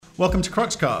Welcome to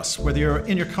Cruxcast. Whether you're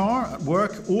in your car, at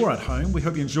work, or at home, we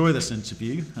hope you enjoy this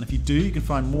interview. And if you do, you can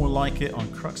find more like it on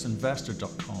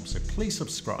cruxinvestor.com. So please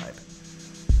subscribe.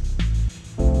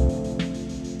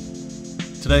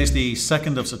 Today's the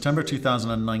 2nd of September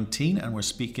 2019, and we're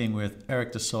speaking with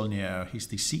Eric Desaulniers. He's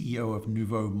the CEO of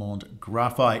Nouveau, Monde,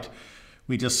 Graphite.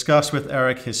 We discuss with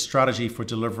Eric his strategy for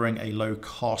delivering a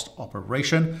low-cost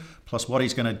operation, plus what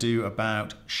he's going to do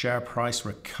about share price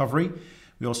recovery.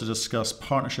 We also discuss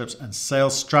partnerships and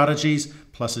sales strategies,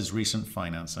 plus his recent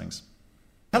financings.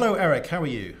 Hello, Eric. How are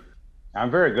you? I'm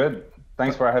very good.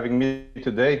 Thanks for having me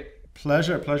today.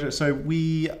 Pleasure, pleasure. So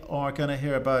we are going to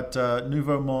hear about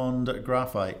Nouveau, Monde,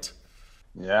 Graphite.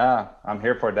 Yeah, I'm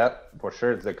here for that, for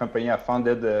sure. It's a company I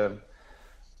founded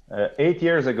 8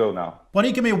 years ago now. Why don't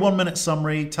you give me a 1-minute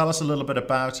summary, tell us a little bit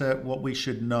about it, what we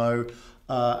should know,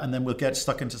 and then we'll get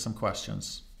stuck into some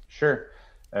questions. Sure.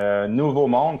 Nouveau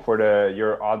Monde, for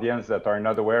your audience that are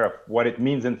not aware of what it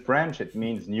means in French, it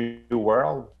means new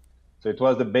world. So it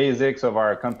was the basics of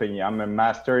our company. I'm a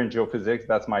master in geophysics.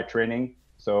 That's my training.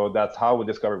 So that's how we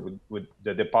discovered with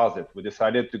the deposit. We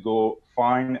decided to go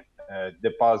find a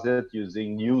deposit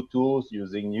using new tools,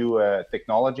 using new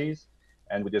technologies.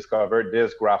 And we discovered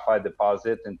this graphite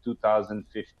deposit in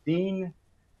 2015.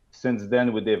 Since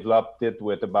then, we developed it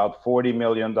with about $40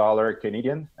 million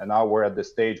Canadian. And now we're at the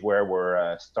stage where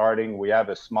we're starting. We have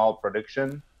a small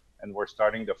production, and we're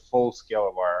starting the full scale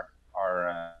of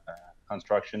our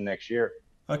construction next year.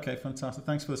 Okay, fantastic.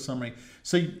 Thanks for the summary.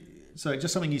 So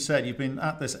just something you said, you've been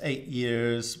at this 8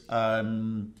 years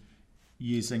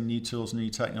using new tools, new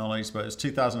technologies, but it's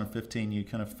 2015 you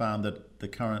kind of found that the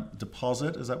current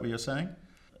deposit. Is that what you're saying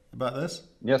about this?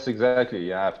 Yes, exactly.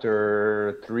 Yeah,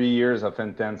 after 3 years of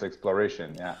intense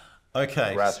exploration. Yeah.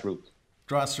 Okay. Grassroots.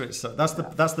 Grassroots. So that's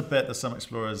the bit that some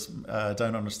explorers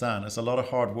don't understand. It's a lot of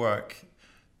hard work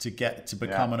to get to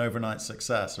become an overnight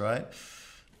success, right?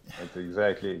 That's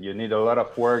exactly. You need a lot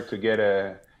of work to get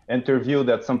interviewed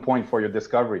at some point for your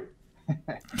discovery.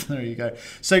 There you go.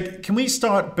 So can we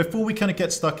start, before we kind of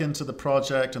get stuck into the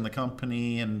project and the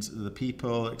company and the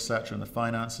people, etc., and the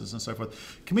finances and so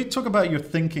forth, can we talk about your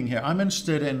thinking here? I'm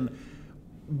interested in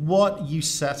what you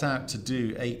set out to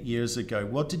do 8 years ago.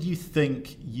 What did you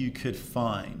think you could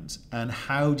find, and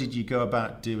how did you go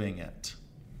about doing it?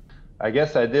 I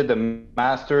guess I did a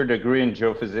master degree in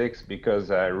geophysics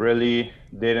because I really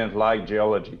didn't like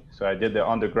geology. So I did the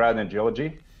undergrad in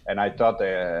geology. And I thought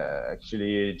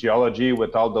actually geology,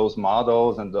 with all those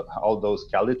models and all those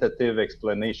qualitative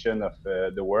explanation of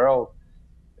the world,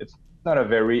 it's not a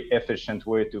very efficient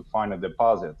way to find a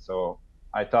deposit. So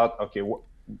I thought, okay,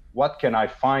 what can I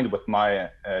find with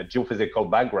my geophysical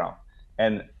background?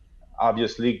 And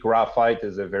obviously graphite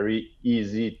is a very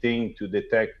easy thing to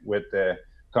detect with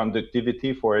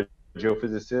conductivity for a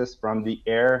geophysicist from the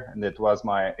air, and it was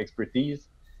my expertise.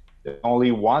 There's only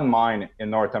one mine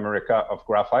in North America of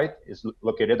graphite. Is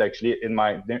located actually in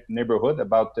my neighborhood,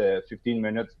 about 15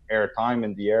 minutes air time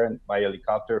in the air by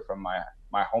helicopter from my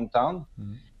hometown.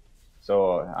 Mm-hmm.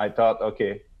 So I thought,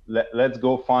 okay, let's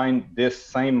go find this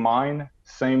same mine,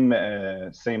 same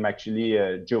actually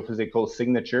geophysical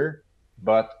signature,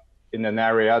 but in an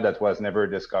area that was never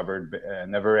discovered,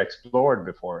 never explored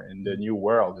before in the new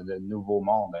world, in the Nouveau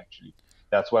Monde actually.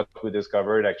 That's what we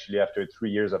discovered actually after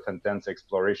 3 years of intense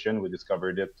exploration. We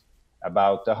discovered it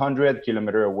about 100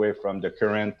 kilometers away from the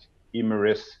current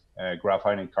Imerys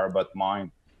graphite and carbide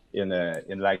mine in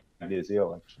Lac des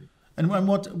Îles actually. And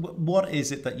what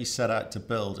is it that you set out to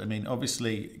build? I mean,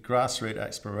 obviously grassroots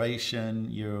exploration.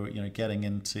 You're getting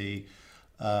into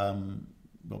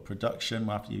production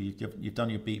after you've done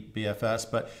your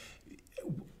BFS, but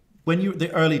when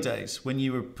the early days, when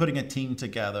you were putting a team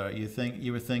together,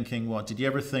 you were thinking, what? Did you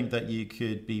ever think that you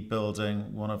could be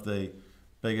building one of the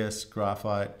biggest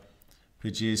graphite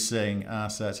producing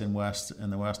assets in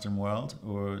the Western world,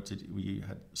 or you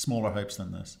had smaller hopes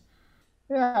than this?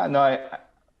 Yeah,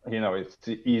 no, it's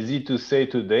easy to say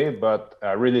today, but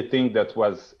I really think that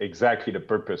was exactly the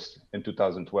purpose in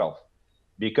 2012.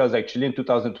 Because actually in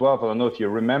 2012, I don't know if you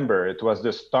remember, it was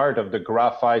the start of the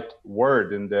graphite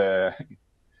word in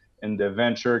the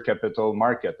venture capital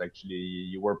market. Actually,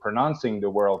 you were pronouncing the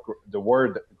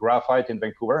word graphite in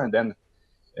Vancouver, and then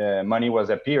money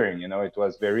was appearing. It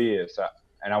was very,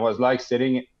 and I was like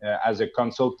sitting as a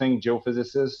consulting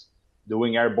geophysicist,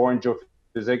 doing airborne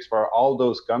geophysics for all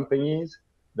those companies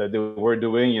that they were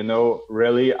doing,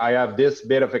 really, I have this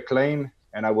bit of a claim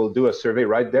and I will do a survey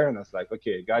right there. And it's like,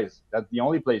 okay, guys, that's the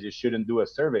only place you shouldn't do a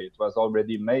survey. It was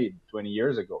already made 20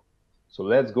 years ago. So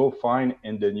let's go find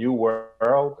in the new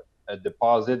world a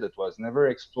deposit that was never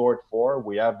explored for.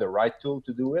 We have the right tool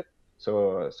to do it.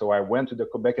 So I went to the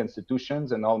Quebec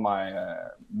institutions and all my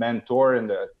mentor in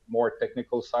the more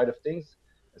technical side of things.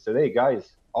 I said, hey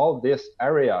guys, all this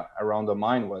area around the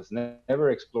mine was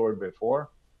never explored before,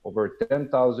 over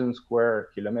 10,000 square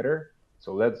kilometer.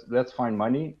 So let's find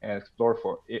money and explore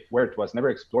for it where it was never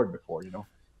explored before,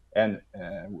 And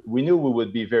we knew we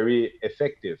would be very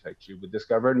effective. Actually, we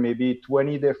discovered maybe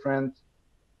 20 different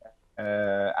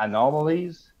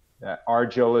anomalies. Our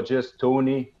geologist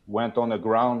Tony went on the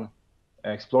ground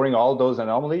exploring all those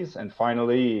anomalies, and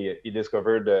finally he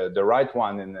discovered the right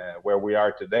one in where we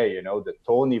are today. The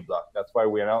Tony block. That's why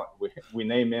we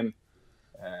name him.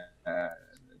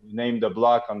 Name the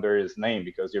block under his name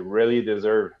because he really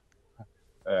deserved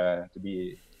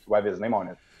to have his name on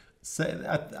it. So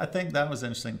I think that was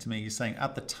interesting to me. You're saying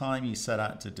at the time you set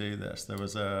out to do this, there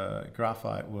was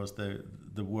graphite was the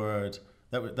word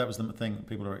that was the thing that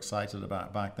people were excited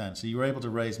about back then. So you were able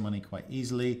to raise money quite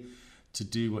easily to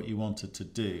do what you wanted to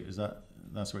do.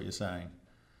 That's what you're saying?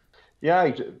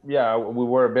 Yeah, we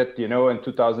were a bit, in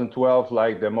 2012,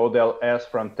 like the Model S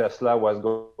from Tesla was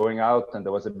going out, and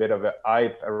there was a bit of a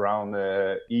hype around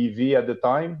EV at the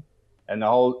time, and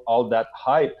all that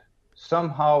hype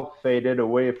somehow faded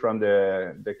away from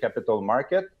the capital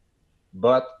market.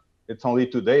 But it's only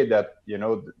today that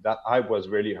that hype was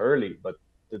really early. But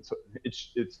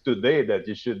it's today that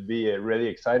you should be really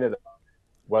excited about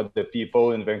what the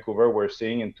people in Vancouver were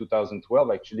seeing in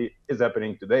 2012 actually is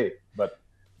happening today. But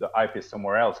the hype is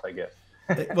somewhere else, I guess.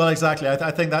 Well, exactly.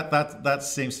 I think that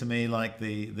seems to me like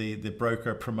the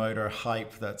broker promoter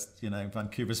hype that's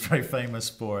Vancouver's very famous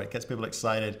for. It gets people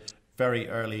excited very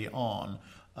early on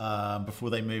before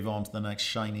they move on to the next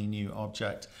shiny new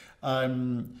object.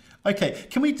 Okay,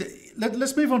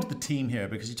 let's move on to the team here,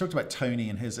 because you talked about Tony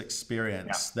and his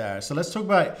experience there. So let's talk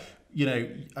about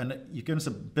and you've given us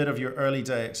a bit of your early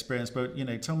day experience, but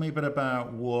tell me a bit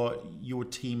about what your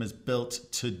team is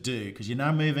built to do, because you're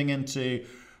now moving into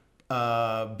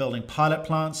building pilot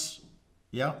plants,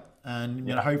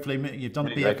 and hopefully you've done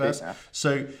the BFS. Yeah.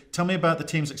 So tell me about the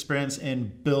team's experience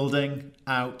in building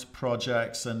out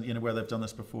projects and where they've done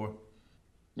this before.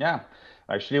 Yeah,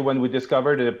 actually, when we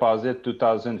discovered the deposit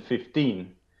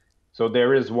 2015, so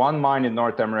there is one mine in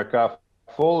North America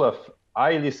full of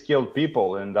highly skilled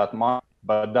people in that mine,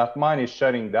 but that mine is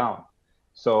shutting down.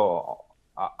 So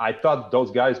I thought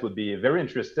those guys would be very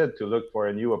interested to look for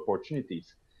new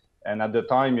opportunities. And at the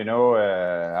time,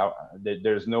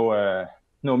 there's no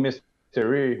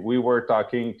mystery. We were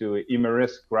talking to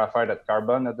Imerys Graphite at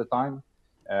Carbon at the time,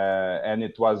 and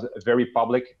it was very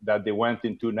public that they went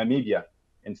into Namibia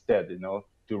instead,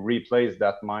 to replace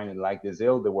that mine in Lac des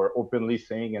Îles. They were openly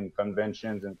saying in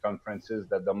conventions and conferences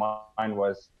that the mine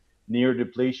was near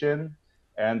depletion,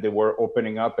 and they were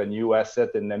opening up a new asset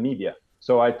in Namibia.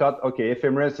 So I thought, okay, if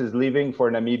Imerys is leaving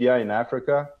for Namibia in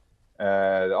Africa,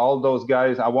 all those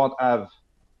guys, I won't have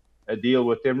a deal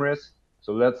with Imerys,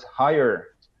 so let's hire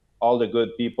all the good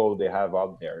people they have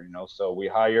out there, So we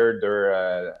hired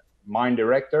their mine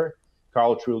director,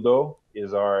 Carl Trudeau,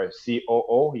 is our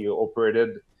COO. He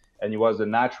operated, and he was the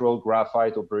natural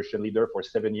graphite operation leader for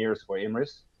 7 years for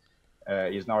Imerys.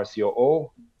 He's now our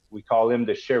COO. We call him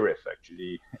the sheriff,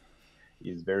 actually.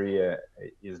 He's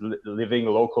he's living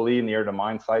locally near the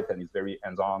mine site, and he's very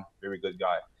hands-on, very good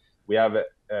guy. We have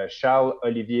Charles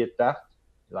Olivier Tarte,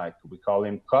 like we call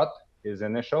him Cut, his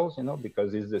initials,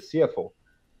 because he's the CFO.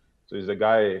 So he's the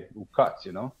guy who cuts,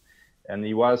 And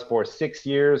he was for 6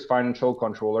 years financial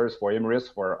controllers for Imerys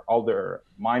for all their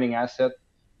mining asset,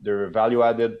 their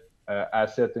value-added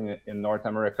asset in North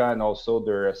America, and also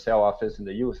their sale office in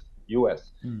the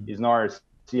US. He's now our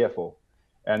CFO.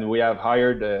 And we have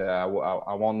hired, I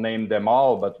won't name them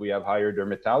all, but we have hired a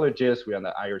metallurgist, we have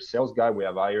hired sales guy, we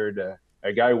have hired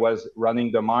a guy who was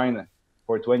running the mine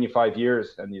for 25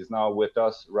 years, and he's now with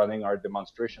us running our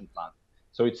demonstration plant.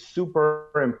 So it's super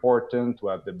important to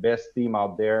have the best team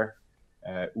out there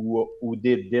who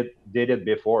did it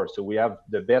before. So we have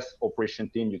the best operation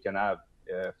team you can have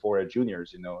for a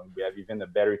juniors, and we have even a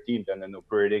better team than an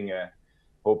operating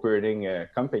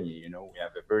company. We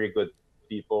have a very good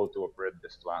people to operate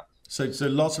this plant. So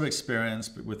lots of experience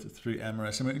through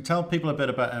Imerys. I mean, tell people a bit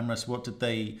about Imerys. What did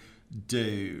they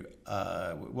do?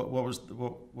 What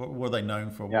were they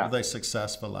known for? What were they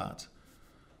successful at?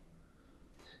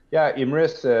 Yeah,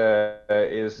 Imerys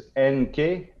is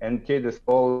NK the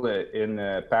symbol in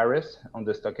Paris on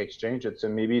the stock exchange. It's a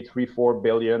maybe 3-4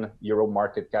 billion euro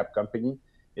market cap company.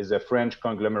 Is a French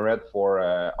conglomerate for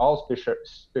all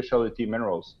specialty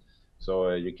minerals.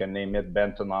 So you can name it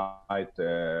bentonite,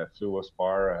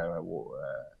 fluorspar,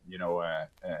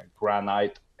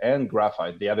 granite, and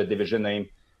graphite. They have a division named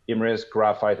Imerys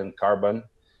Graphite and Carbon.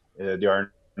 They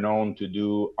are known to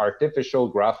do artificial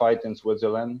graphite in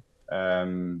Switzerland.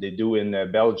 They do in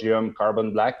Belgium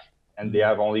carbon black, and they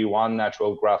have only one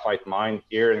natural graphite mine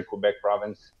here in Quebec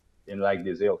province in Lac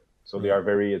des Îles. So they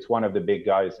are it's one of the big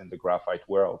guys in the graphite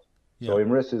world. So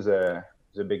Imris is a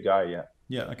big guy, yeah.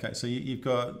 Yeah, okay. So you've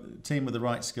got a team with the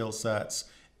right skill sets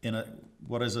in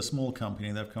what is a small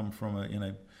company. They've come from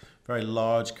a very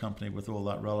large company with all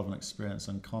that relevant experience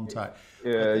and contact.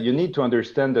 You need to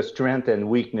understand the strength and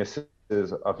weaknesses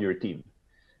of your team.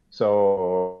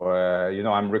 So,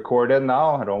 I'm recorded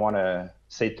now. I don't want to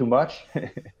say too much,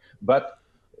 but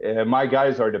my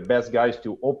guys are the best guys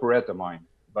to operate a mine.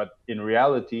 But in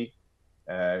reality,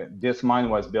 this mine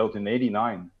was built in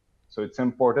 '89. So it's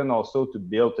important also to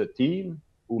build a team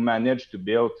who managed to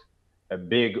build a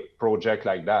big project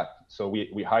like that. So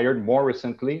we hired more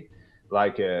recently,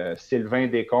 like Sylvain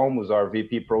Descombes, who's our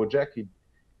VP project.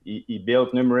 He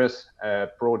built numerous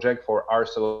projects for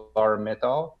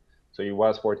ArcelorMittal. So he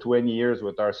was for 20 years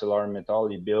with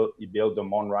ArcelorMittal. He built the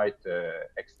Monde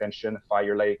extension,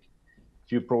 Fire Lake,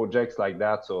 few projects like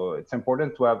that. So it's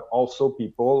important to have also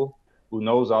people who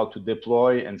knows how to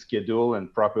deploy and schedule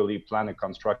and properly plan a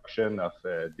construction of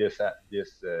this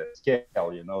scale.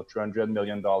 $300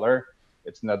 million.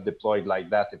 It's not deployed like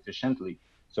that efficiently.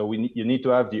 So you need to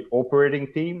have the operating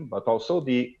team, but also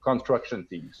the construction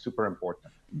team. Super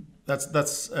important.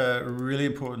 That's a really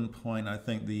important point. I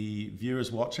think the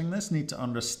viewers watching this need to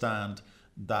understand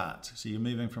that. So you're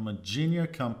moving from a junior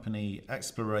company,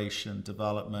 exploration,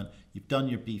 development. You've done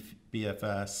your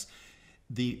BFS.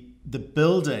 The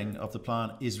building of the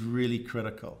plant is really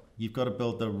critical. You've got to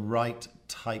build the right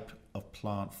type of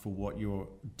plant for what you're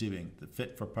doing, the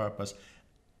fit for purpose,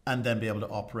 and then be able to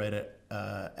operate it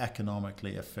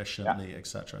economically, efficiently,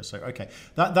 etc. So, okay,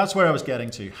 that's where I was getting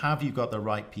to. Have you got the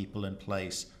right people in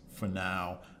place for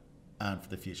now and for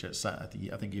the future?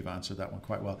 I think you've answered that one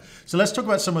quite well. So let's talk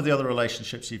about some of the other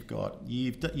relationships you've got.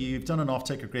 You've done an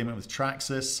offtake agreement with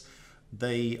Traxys.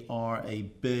 They are a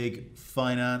big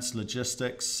finance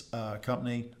logistics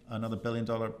company, another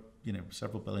billion-dollar,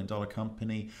 several billion-dollar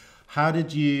company. How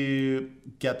did you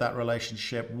get that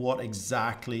relationship? What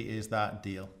exactly is that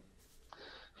deal?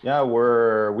 Yeah,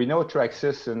 we know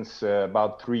Traxys since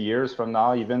about 3 years from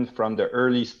now. Even from the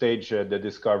early stage, the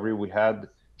discovery we had,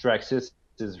 Traxys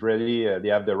is really they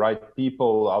have the right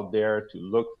people out there to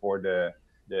look for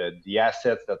the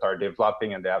assets that are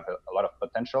developing, and they have a lot of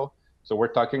potential. So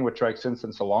we're talking with Traxys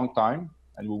since a long time,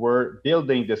 and we were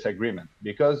building this agreement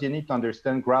because you need to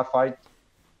understand graphite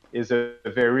is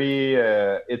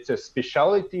it's a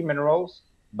specialty minerals,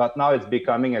 but now it's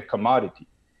becoming a commodity.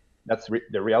 That's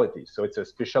the reality. So it's a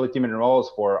specialty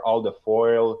minerals for all the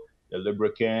foil, the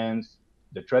lubricants,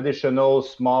 the traditional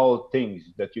small things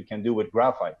that you can do with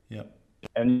graphite. Yeah.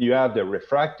 And you have the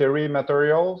refractory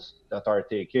materials that are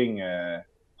taking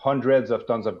hundreds of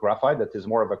tons of graphite that is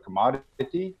more of a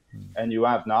commodity. And you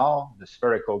have now the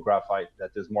spherical graphite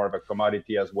that is more of a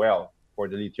commodity as well for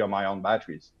the lithium-ion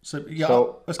batteries.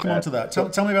 So let's come on to that.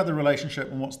 Tell me about the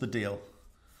relationship and what's the deal?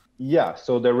 Yeah,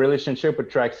 so the relationship with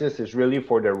Traxys is really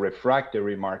for the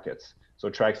refractory markets. So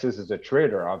Traxys is a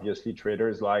trader. Obviously,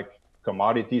 traders like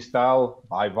commodity style,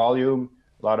 high volume,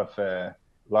 a lot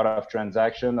of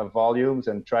transaction of volumes.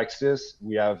 And Traxys,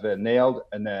 we have nailed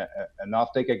an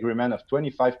offtake agreement of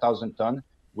 25,000 tons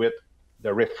with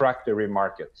the refractory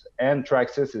markets. And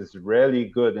Traxys is really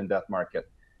good in that market.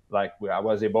 Like I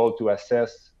was able to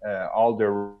assess all the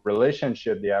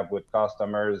relationship they have with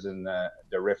customers in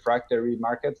the refractory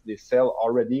markets. They sell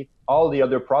already all the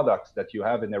other products that you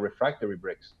have in the refractory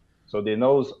bricks. So they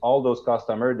know all those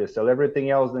customers. They sell everything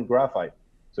else than graphite.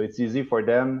 So it's easy for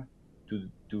them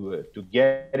to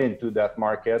get into that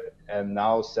market and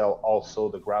now sell also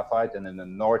the graphite and in the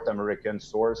North American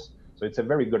source. So it's a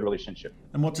very good relationship.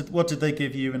 And what did they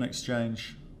give you in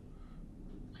exchange?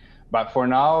 But for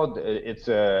now, it's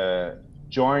a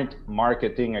joint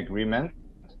marketing agreement.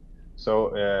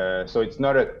 So it's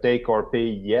not a take or pay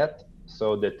yet.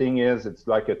 So the thing is, it's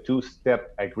like a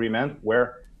two-step agreement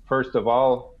where, first of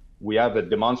all, we have a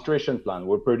demonstration plan.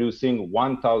 We're producing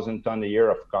 1,000 tons a year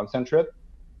of concentrate.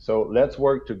 So let's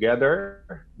work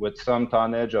together with some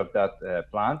tonnage of that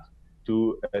plant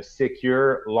to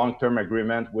secure long-term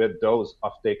agreement with those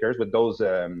off-takers, with those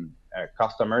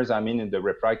customers, in the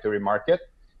refractory market.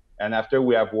 And after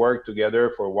we have worked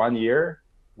together for 1 year,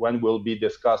 when we'll be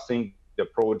discussing the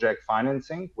project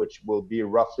financing, which will be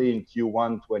roughly in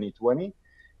Q1 2020.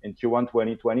 In Q1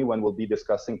 2020, when we'll be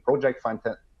discussing project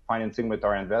financing with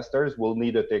our investors, we'll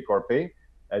need a take or pay,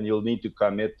 and you'll need to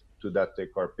commit to that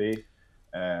take or pay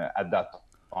at that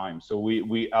time. So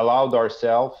we allowed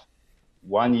ourselves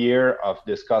 1 year of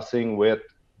discussing with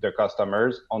the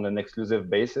customers on an exclusive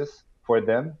basis for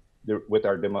them with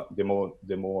our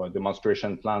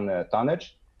demonstration plan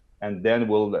tonnage, and then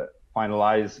we'll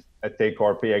finalize a take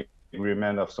or pay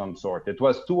agreement of some sort. It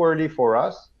was too early for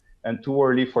us and too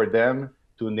early for them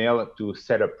to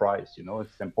set a price.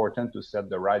 It's important to set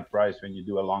the right price when you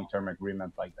do a long-term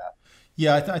agreement like that.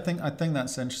 Yeah, I think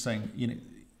that's interesting.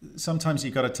 Sometimes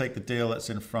you've got to take the deal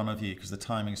that's in front of you because the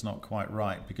timing's not quite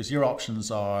right. Because your options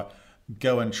are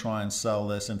go and try and sell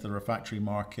this into the refractory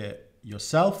market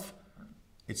yourself.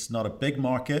 It's not a big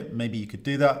market. Maybe you could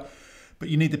do that, but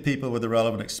you need the people with the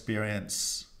relevant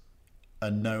experience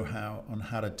and know-how on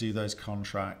how to do those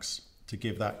contracts to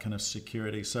give that kind of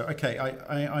security. So, okay,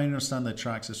 I understand the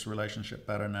Traxxas relationship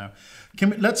better now.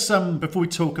 Let's before we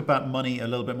talk about money a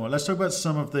little bit more, let's talk about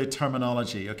some of the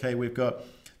terminology. Okay, we've got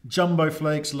jumbo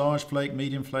flakes, large flake,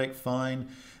 medium flake, fine.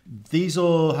 These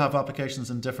all have applications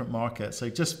in different markets. So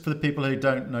just for the people who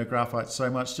don't know graphite so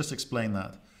much, just explain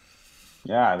that.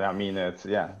 Yeah, I mean, it's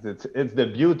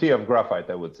the beauty of graphite,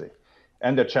 I would say,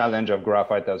 and the challenge of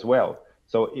graphite as well.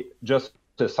 So just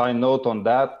a side note on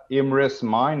that, Imris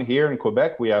mine here in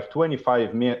Quebec, we have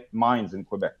 25 mines in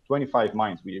Quebec, 25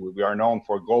 mines. We are known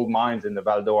for gold mines in the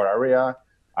Val d'Or area,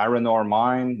 iron ore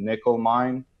mine, nickel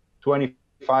mine,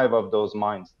 25 of those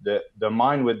mines. The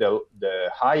mine with the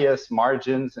highest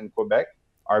margins in Quebec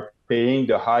are paying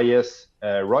the highest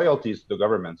royalties to the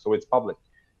government, so it's public.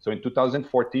 So in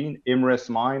 2014, Imris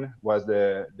mine was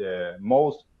the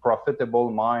most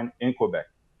profitable mine in Quebec,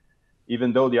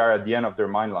 even though they are at the end of their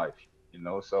mine life.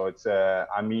 So it's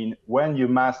I mean, when you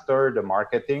master the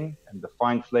marketing and the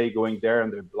fine flake going there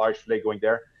and the large flake going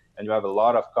there, and you have a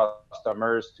lot of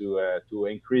customers to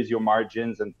increase your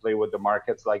margins and play with the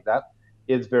markets like that,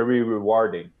 it's very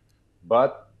rewarding.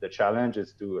 But the challenge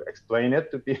is to explain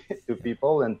it to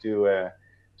people and to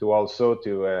also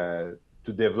to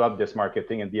develop this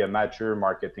marketing and be a mature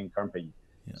marketing company.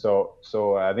 Yeah.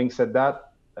 So having said that,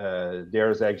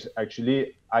 there's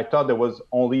actually, I thought there was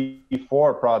only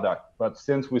 4 products, but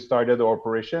since we started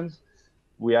operations,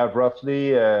 we have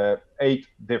roughly 8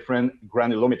 different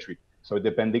granulometry. So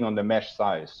depending on the mesh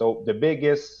size. So the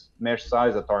biggest mesh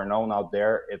size that are known out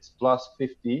there, it's plus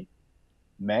 50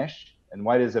 mesh. And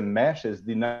what is a mesh is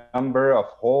the number of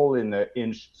hole in an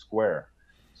inch square.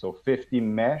 So 50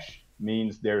 mesh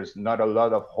means there's not a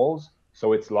lot of holes.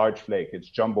 So it's large flake, it's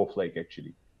jumbo flake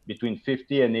actually. Between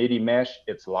 50 and 80 mesh,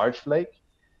 it's large flake.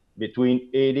 Between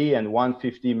 80 and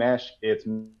 150 mesh, it's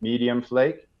medium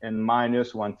flake, and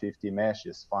minus 150 mesh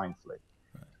is fine flake.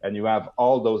 Right. And you have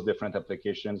all those different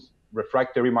applications.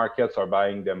 Refractory markets are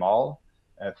buying them all.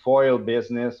 Foil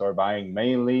business are buying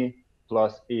mainly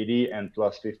plus 80 and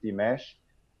plus 50 mesh.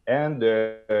 And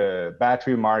the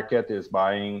battery market is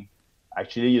buying,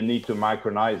 actually you need to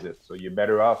micronize it. So you're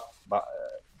better off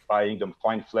buying them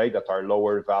fine flake that are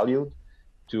lower valued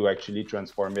to actually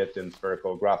transform it in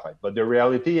spherical graphite. But the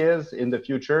reality is, in the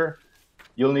future,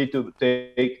 you'll need to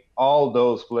take all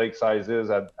those flake sizes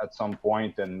at some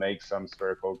point and make some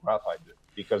spherical graphite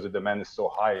because the demand is so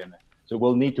high. And so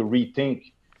we'll need to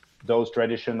rethink those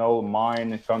traditional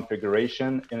mine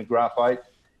configuration in graphite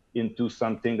into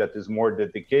something that is more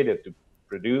dedicated to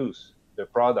produce the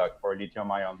product for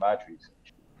lithium-ion batteries.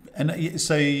 And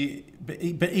so,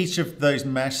 but each of those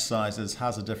mesh sizes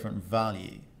has a different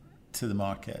value to the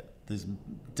market. There's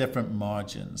different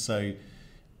margins. So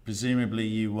presumably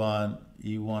you want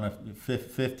a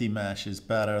 50 mesh is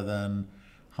better than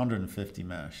 150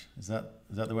 mesh. Is that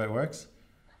the way it works?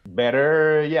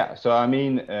 Better, yeah. So I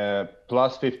mean,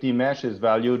 plus 50 mesh is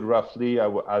valued roughly,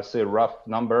 I'll say rough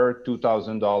number,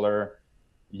 $2,000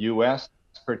 US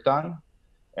per ton,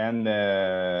 and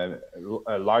a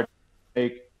large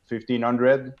flake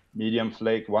 1,500, medium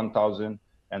flake 1,000,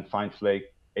 and fine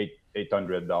flake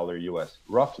 $800 US,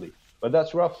 roughly. But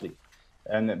that's roughly.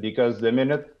 And because the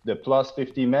minute the plus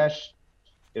 50 mesh,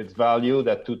 it's valued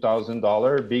at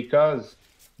 $2,000 because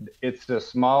it's a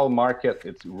small market.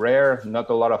 It's rare. Not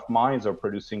a lot of mines are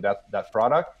producing that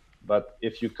product. But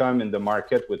if you come in the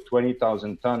market with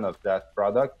 20,000 tons of that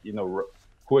product,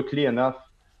 quickly enough,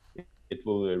 it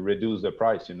will reduce the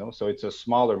price, So it's a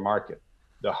smaller market.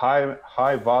 The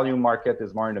high volume market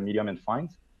is more in the medium and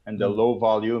fines, and the low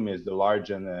volume is the large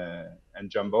and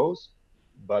jumbos,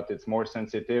 but it's more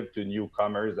sensitive to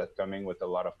newcomers that coming with a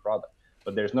lot of product.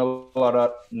 But there's not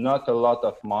a lot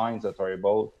of mines that are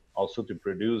able also to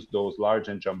produce those large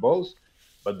and jumbos.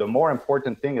 But the more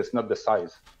important thing is not the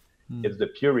size, it's the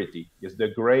purity, it's the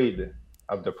grade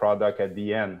of the product at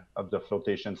the end of the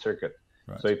flotation circuit.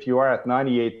 Right. So if you are at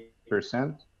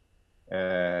 98%,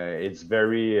 it's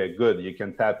very good. You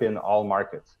can tap in all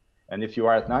markets. And if you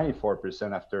are at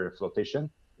 94% after flotation,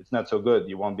 it's not so good.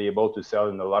 You won't be able to sell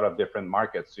in a lot of different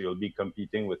markets. So you'll be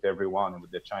competing with everyone,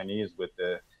 with the Chinese, with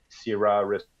the Sierra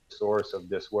resource of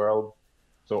this world.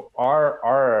 So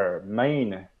our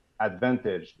main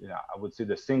advantage, I would say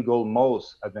the single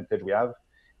most advantage we have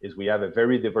is we have a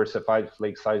very diversified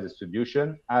flake size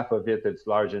distribution. Half of it is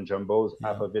large and jumbos,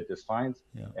 half of it is fines,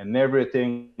 and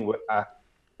everything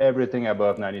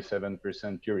above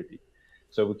 97% purity.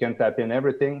 So we can tap in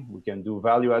everything. We can do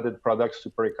value-added products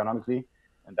super economically,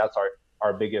 and that's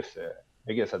our biggest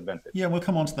advantage. Yeah, we'll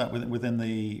come on to that within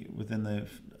the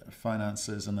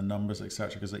finances and the numbers,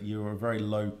 etc. Because you're a very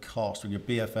low cost, and your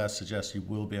BFS suggests you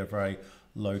will be a very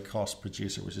low cost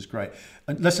producer, which is great.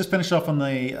 And let's just finish off on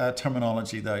the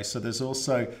terminology though. So there's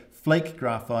also flake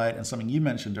graphite and something you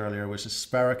mentioned earlier, which is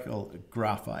spherical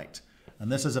graphite.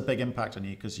 And this has a big impact on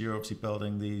you because you're obviously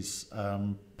building these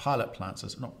pilot plants,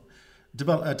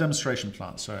 demonstration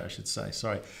plants, sorry, I should say.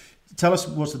 Sorry. Tell us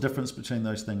what the difference between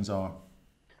those things are.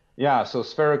 Yeah, so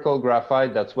spherical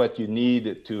graphite, that's what you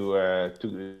need to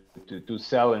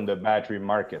sell in the battery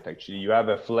market. Actually, you have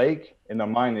a flake. In the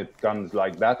mine, it comes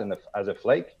like that as a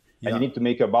flake, and you need to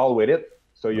make a ball with it.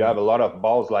 So you have a lot of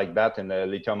balls like that in the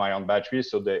lithium-ion battery.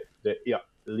 So the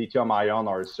lithium-ion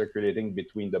are circulating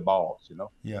between the balls,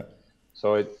 Yeah.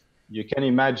 So you can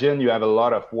imagine you have a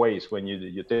lot of waste when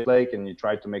you take a flake and you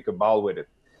try to make a ball with it.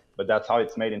 But that's how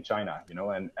it's made in China,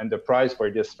 and the price for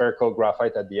this spherical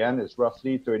graphite at the end is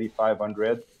roughly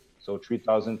 $3,500, so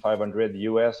 $3,500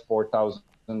 US,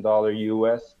 $4,000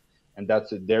 US, and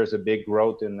there's a big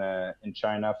growth in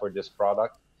China for this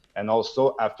product. And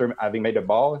also, after having made a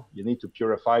ball, you need to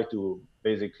purify to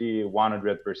basically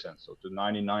 100%, so to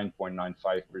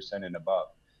 99.95% and above.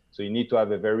 So you need to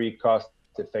have a very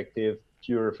cost-effective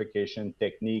purification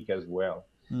technique as well.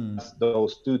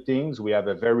 Those two things, we have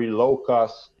a very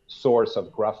low-cost source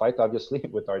of graphite, obviously,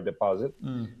 with our deposit.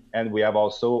 And we have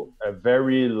also a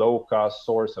very low-cost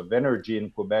source of energy in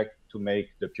Quebec to make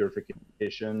the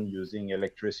purification using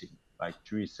electricity, like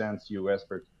 3 cents US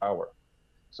per hour.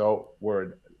 So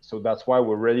that's why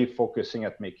we're really focusing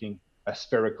at making a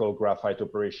spherical graphite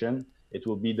operation. It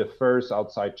will be the first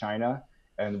outside China,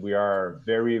 and we are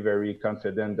very, very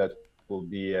confident that will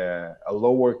be a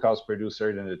lower cost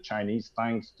producer than the Chinese,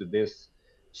 thanks to this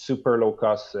super low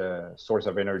cost source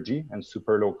of energy and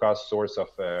super low cost source of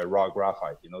raw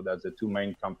graphite. That's the two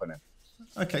main components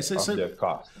of the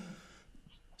cost.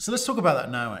 So let's talk about that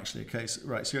now, actually. Okay,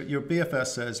 so your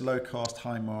BFS says low cost,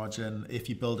 high margin. If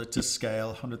you build it to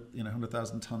scale,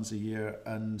 100,000 tons a year,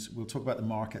 and we'll talk about the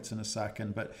markets in a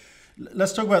second. But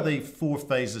let's talk about the 4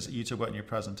 phases that you talk about in your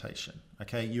presentation.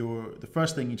 Okay, the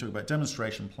first thing you talk about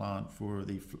demonstration plant for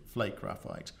the flake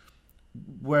graphite.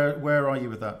 Where are you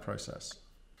with that process?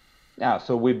 Yeah,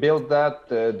 so we built that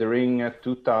during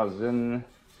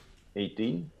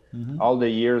 2018. All the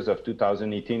years of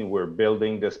 2018, we're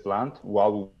building this plant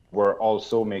while we're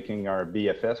also making our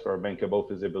BFS, our bankable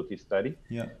feasibility study.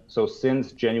 Yeah. So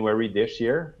since January this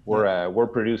year, we're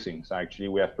producing. So actually,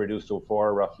 we have produced so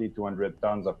far roughly 200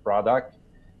 tons of product,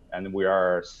 and we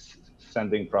are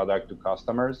sending product to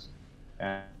customers.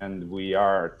 And we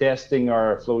are testing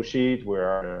our flow sheet. We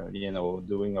are,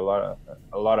 doing a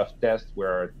lot of tests.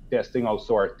 We're testing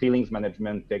also our tailings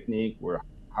management technique. We're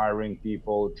hiring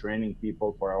people, training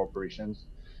people for our operations.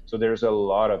 So there's a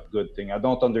lot of good things. I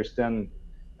don't understand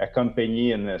a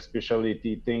company in a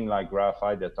specialty thing like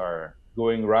graphite that are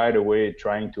going right away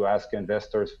trying to ask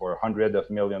investors for $hundreds of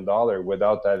millions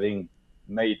without having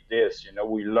made this.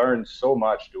 We learned so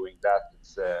much doing that.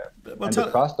 The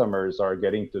customers are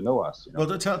getting to know us.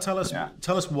 Well, tell us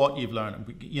what you've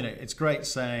learned. It's great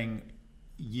saying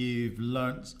you've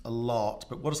learned a lot,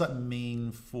 but what does that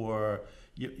mean for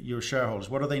your shareholders?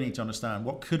 What do they need to understand?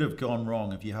 What could have gone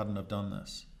wrong if you hadn't have done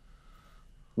this?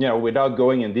 Without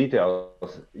going in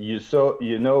details, in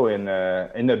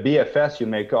the BFS, you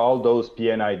make all those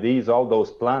PNIDs, all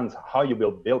those plans, how you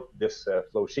will build this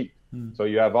flow sheet. So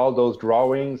you have all those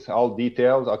drawings, all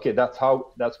details. Okay, that's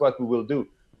what we will do.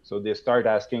 So they start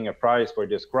asking a price for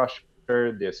this crusher,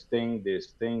 this thing,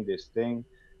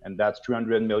 and that's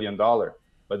 $300 million.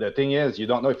 But the thing is, you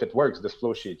don't know if it works, this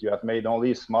flow sheet. You have made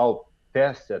only small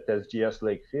tests at SGS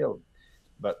Lake Field.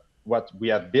 But what we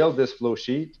have built this flow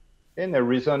sheet in a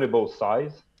reasonable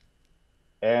size,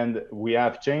 and we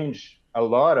have changed a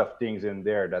lot of things in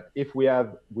there that if we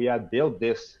had built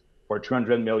this for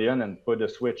 200 million and put a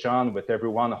switch on with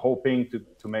everyone hoping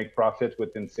to make profit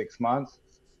within 6 months,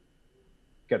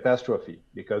 catastrophe,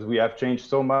 because we have changed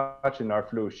so much in our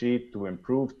flow sheet to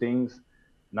improve things.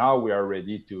 Now we are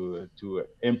ready to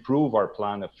improve our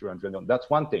plan of 200 million. That's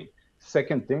one thing.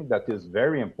 Second thing that is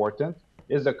very important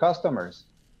is the customers.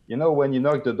 when you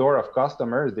knock the door of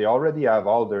customers, they already have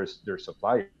all their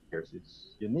suppliers.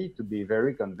 You need to be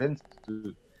very convinced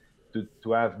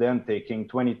to have them taking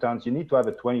 20 tons. You need to have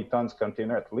a 20 tons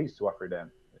container at least to offer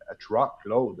them a truck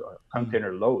load or a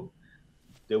container load.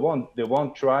 They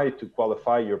won't try to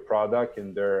qualify your product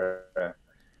in their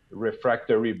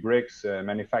refractory bricks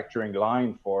manufacturing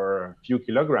line for a few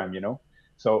kilograms.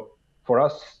 So for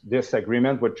us, this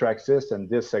agreement with Traxxas and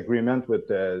this agreement with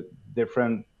the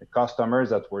different customers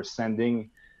that were sending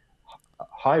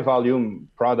high volume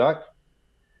product,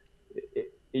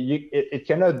 it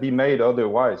cannot be made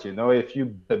otherwise. If you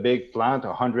build a big plant,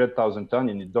 100,000 ton,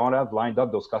 and you don't have lined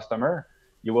up those customers,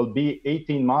 you will be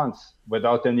 18 months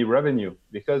without any revenue,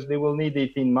 because they will need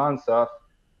 18 months of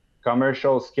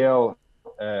commercial scale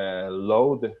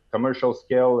commercial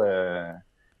scale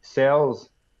sales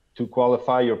to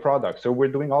qualify your product. So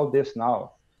we're doing all this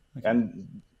now. Okay.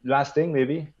 And last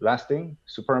thing,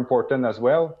 super important as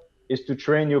well, is to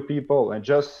train your people. And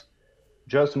just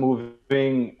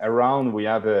moving around, we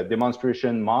have a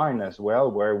demonstration mine as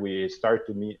well, where we start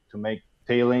to make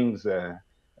tailings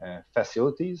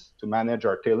facilities to manage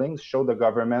our tailings, show the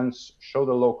governments, show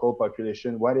the local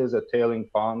population what is a tailing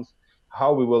ponds,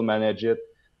 how we will manage it,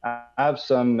 have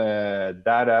some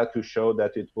data to show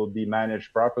that it will be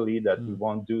managed properly, that we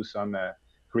won't do some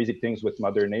crazy things with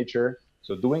Mother Nature.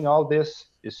 So doing all this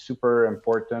is super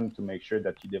important to make sure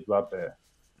that you develop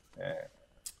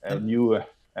a new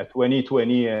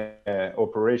 2020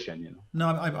 operation. No,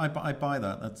 I buy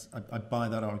that. I buy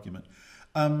that argument.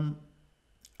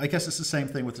 I guess it's the same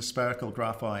thing with the spherical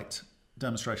graphite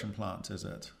demonstration plant, is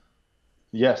it?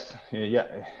 Yes, yeah,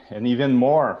 and even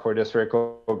more for the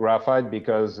spherical graphite,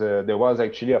 because there was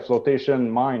actually a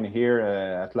flotation mine here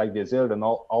at Lac des Îles, and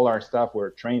all our staff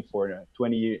were trained for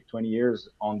 20 years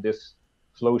on this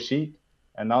flow sheet.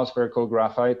 And now spherical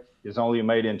graphite is only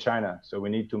made in China. So we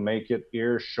need to make it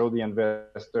here, show the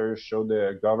investors, show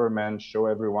the government, show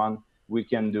everyone we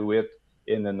can do it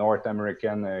in the North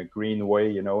American green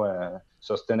way,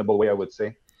 sustainable way, I would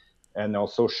say. And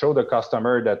also show the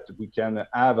customer that we can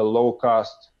have a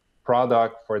low-cost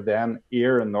product for them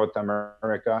here in North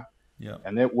America. Yeah.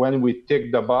 And then when we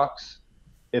tick the box,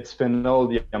 it's funnel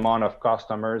the amount of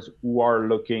customers who are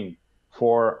looking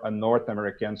for a North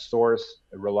American source,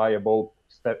 a reliable,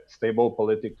 stable,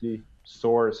 politically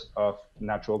source of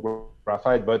natural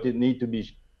graphite, but it needs to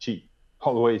be cheap,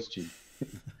 always cheap.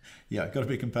 Yeah, got to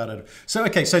be competitive. So,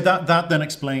 okay, so that then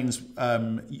explains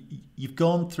you've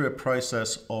gone through a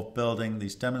process of building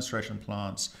these demonstration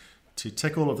plants to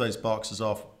tick all of those boxes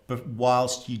off, but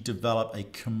whilst you develop a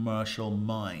commercial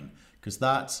mine, because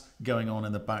that's going on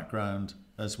in the background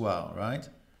as well, right?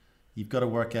 You've got to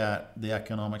work out the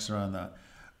economics around that.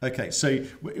 Okay, so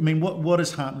I mean, what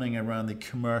is happening around the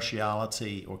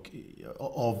commerciality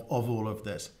of all of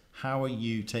this? How are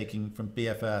you taking from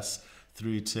BFS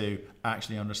through to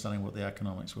actually understanding what the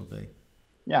economics will be?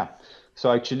 Yeah, so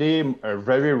actually,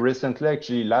 very recently,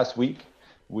 actually last week,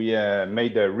 we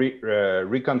made a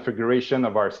reconfiguration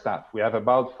of our staff. We have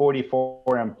about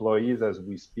 44 employees as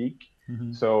we speak.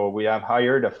 Mm-hmm. So we have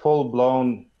hired a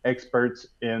full-blown experts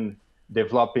in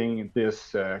developing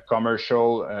this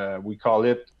commercial, we call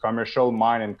it commercial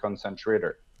mine and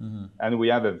concentrator. Mm-hmm. And we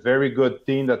have a very good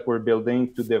team that we're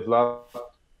building to develop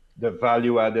the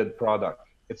value-added product.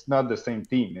 It's not the same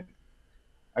team.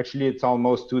 Actually, it's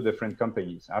almost two different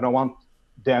companies. I don't want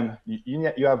them,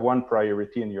 you have one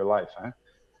priority in your life. Huh?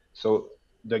 So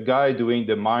the guy doing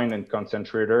the mine and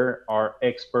concentrator are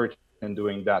expert in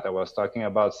doing that. I was talking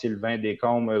about Sylvain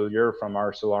Descombes earlier from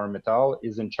ArcelorMittal,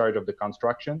 is in charge of the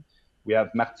construction. We have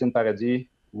Martine Paradis,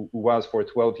 who was for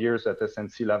 12 years at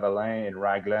SNC-Lavalin in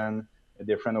Raglan, a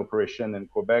different operation in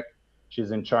Quebec.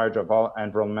 She's in charge of all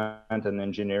environment and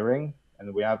engineering.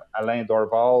 And we have Alain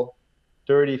Dorval,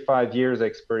 35 years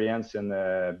experience in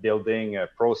building a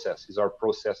process. He's our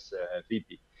process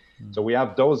VP. Mm-hmm. So we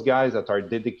have those guys that are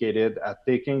dedicated at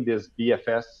taking this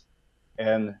BFS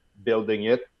and building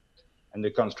it. And the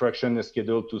construction is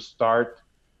scheduled to start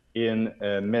in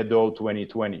middle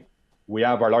 2020. We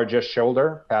have our largest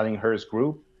shareholder, Pallinghurst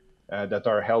Group, that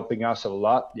are helping us a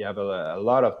lot. They have a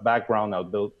lot of background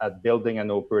at building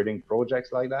and operating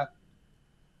projects like that.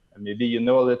 And maybe you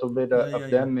know a little bit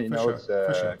of them. You know, it's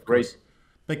a great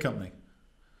big company.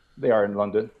 They are in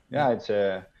London. Yeah, it's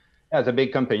a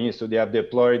big company. So they have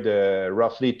deployed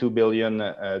roughly $2 billion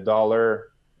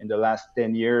in the last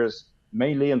 10 years,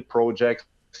 mainly in projects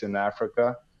in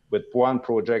Africa, with one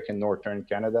project in northern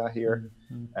Canada here.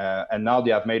 Mm-hmm. And now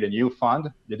they have made a new fund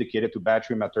dedicated to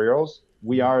battery materials.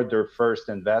 We are their first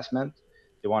investment.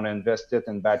 They want to invest it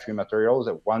in battery materials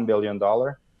at $1 billion.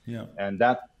 Yeah. And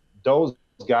those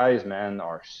guys, man,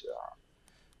 are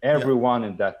everyone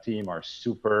in that team are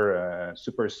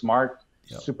super smart,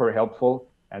 super helpful,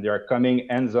 and they are coming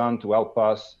hands-on to help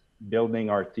us building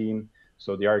our team.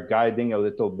 So they are guiding a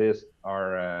little bit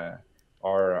our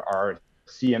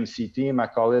CMC team, I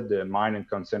call it, the mine and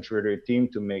concentrator team,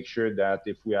 to make sure that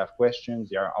if we have questions,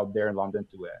 they are out there in London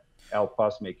to help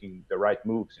us making the right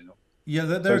moves, Yeah,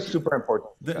 so it's super important.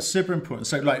 That's super important.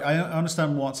 So, like, I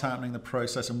understand what's happening, the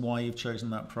process, and why you've chosen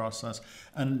that process.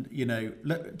 And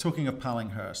talking of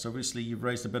Pallinghurst, obviously you've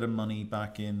raised a bit of money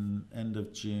back in end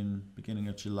of June, beginning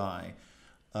of July.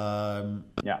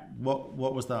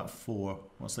 What was that for?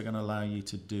 What's that going to allow you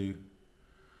to do?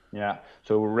 Yeah,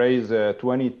 so we raised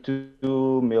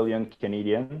 22 million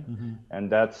Canadian, and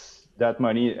that's that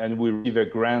money. And we received a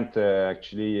grant.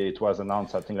 Actually, it was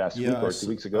announced, I think, last week or 2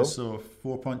 weeks ago. I saw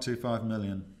 4.25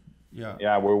 million.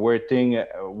 Yeah, we're waiting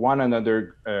one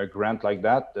another grant like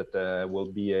that will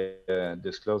be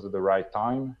disclosed at the right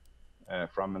time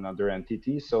from another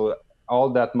entity. So all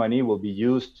that money will be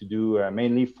used to do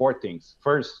mainly 4 things.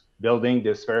 First, building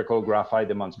the spherical graphite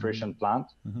demonstration plant.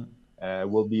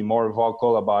 We'll be more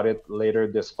vocal about it later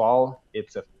this fall.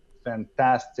 It's a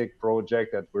fantastic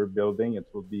project that we're building. It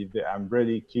will be. I'm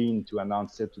really keen to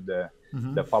announce it to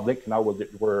the public. Now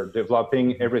we're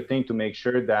developing everything to make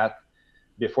sure that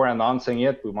before announcing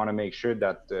it, we want to make sure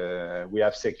that we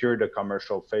have secured the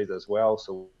commercial phase as well.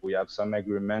 So we have some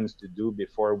agreements to do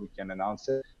before we can announce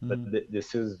it. But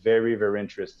this is very, very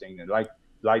interesting. And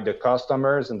like the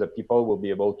customers and the people will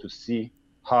be able to see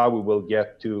how we will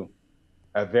get to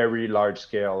a very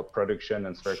large-scale production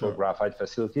and spherical graphite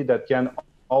facility that can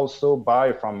also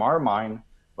buy from our mine,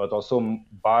 but also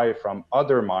buy from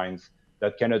other mines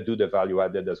that cannot do the value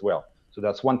added as well. So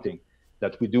that's one thing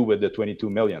that we do with the 22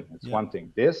 million. It's one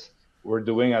thing. This, we're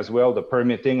doing as well the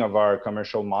permitting of our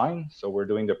commercial mine. So we're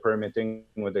doing the permitting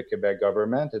with the Quebec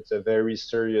government. It's a very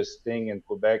serious thing in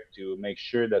Quebec to make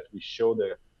sure that we show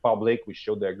the public, we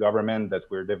show the government that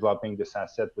we're developing this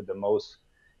asset with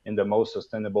in the most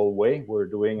sustainable way. We're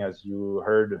doing, as you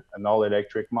heard, an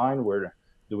all-electric mine. We're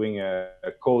doing a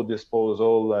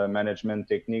co-disposal management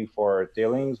technique for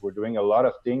tailings. We're doing a lot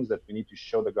of things that we need to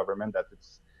show the government that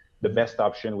it's the best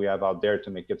option we have out there to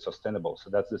make it sustainable. So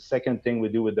that's the second thing we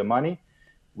do with the money.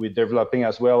 We're developing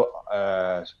as well.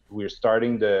 We're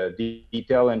starting the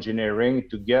detail engineering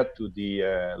to get to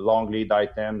the long lead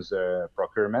items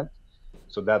procurement.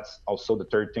 So that's also the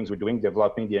third things we're doing,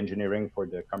 developing the engineering for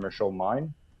the commercial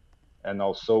mine. And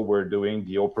also we're doing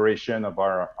the operation of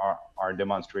our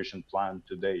demonstration plant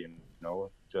today,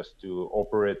 just to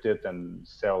operate it and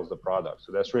sell the product.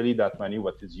 So that's really that money,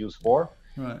 what is used for.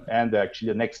 Right. And actually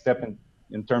the next step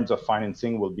in terms of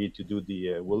financing will be to do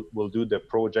we'll do the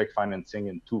project financing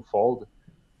in twofold.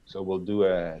 So we'll do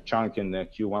a chunk in the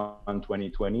Q1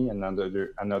 2020 and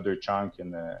another chunk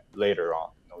in later on,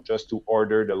 just to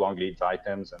order the long lead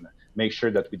items and make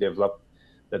sure that we develop,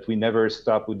 that we never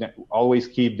stop. We always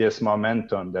keep this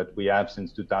momentum that we have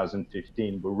since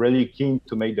 2015. We're really keen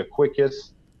to make the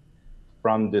quickest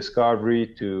from discovery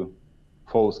to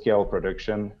full-scale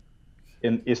production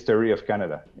in history of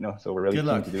Canada. So we're really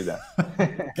keen to do that.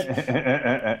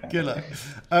 Good luck.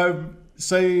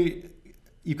 So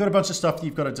you've got a bunch of stuff that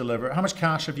you've got to deliver. How much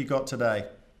cash have you got today?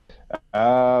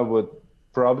 With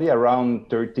probably around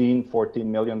 $13-14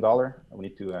 million. We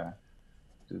need to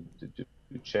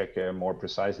check more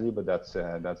precisely, but that's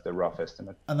the rough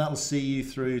estimate. And that will see you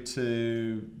through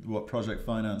to what, project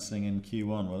financing in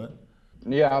Q1, will it?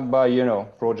 Yeah, but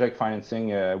project financing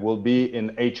will be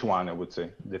in H1, I would say.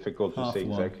 Difficult to say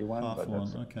exactly when. Half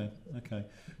one. Okay.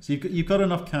 So you've got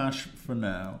enough cash for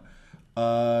now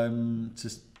to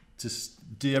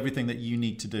do everything that you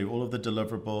need to do. All of the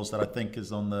deliverables that I think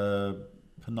is on the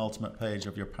penultimate page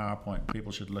of your PowerPoint.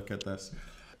 People should look at this.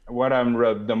 What I'm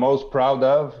the most proud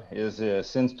of is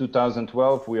since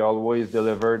 2012, we always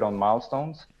delivered on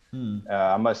milestones.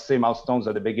 I must say milestones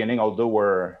at the beginning, although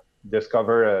we're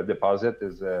discover a deposit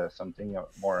is something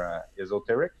more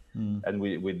esoteric, and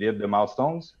we did the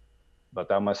milestones.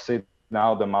 But I must say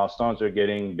now the milestones are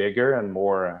getting bigger and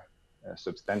more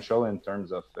substantial in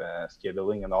terms of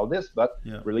scheduling and all this. But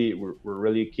really, we're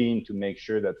really keen to make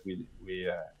sure that we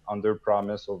under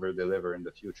promise, over deliver in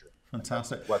the future.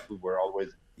 Fantastic. What we were always.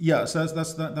 Yeah, so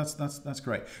that's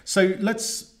great. So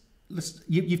let's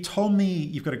you've told me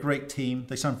you've got a great team.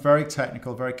 They sound very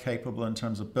technical, very capable in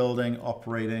terms of building,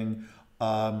 operating.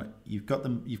 You've got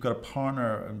a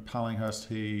partner in Pallinghurst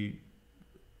who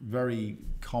very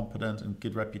competent and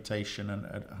good reputation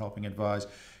and helping advise.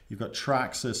 You've got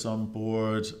Traxxas on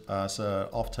board as an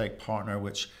offtake partner,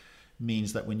 which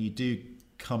means that when you do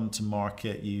come to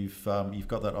market. You've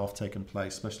got that offtake in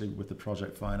place, especially with the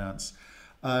project finance.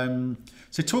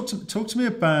 So talk to me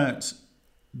about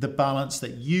the balance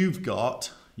that you've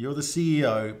got. You're the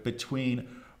CEO between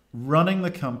running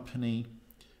the company,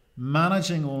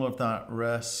 managing all of that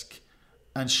risk,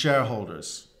 and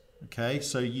shareholders. Okay,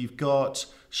 so you've got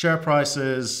share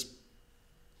prices,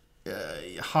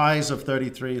 highs of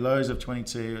 33, lows of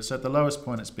 22. It's at the lowest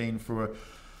point it's been for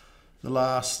the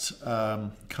last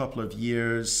couple of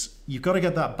years. You've got to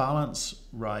get that balance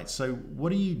right. So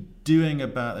what are you doing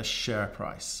about the share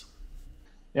price?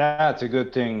 Yeah, it's a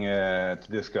good thing to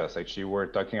discuss. Actually, we're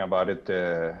talking about it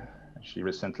actually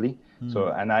recently. So,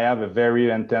 and I have a very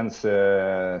intense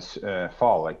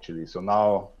fall actually. So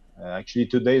now, actually,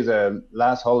 today's a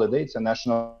last holiday. It's a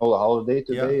national holiday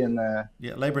today in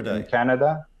Labor Day in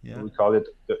Canada. Yeah. We call it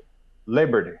the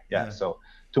Labor Day. Yeah. So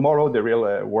tomorrow the real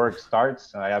work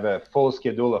starts. I have a full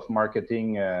schedule of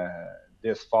marketing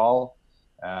this fall.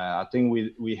 I think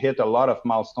we hit a lot of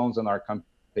milestones in our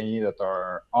company that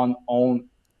are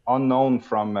unknown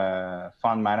from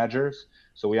fund managers.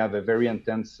 So we have a very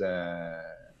intense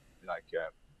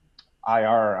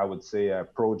IR, I would say, a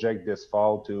project this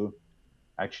fall to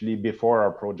actually before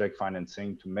our project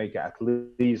financing to make at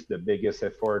least the biggest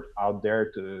effort out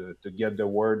there to get the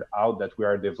word out that we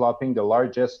are developing the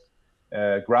largest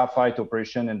graphite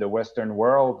operation in the Western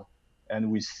world.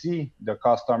 And we see the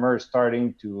customers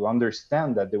starting to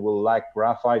understand that they will lack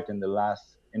graphite in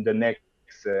the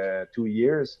next 2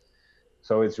 years.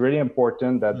 So it's really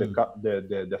important that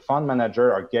the fund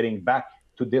manager are getting back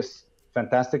to this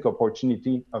fantastic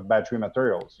opportunity of battery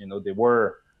materials. You know,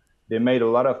 they made a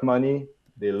lot of money,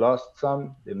 they lost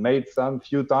some, they made some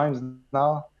few times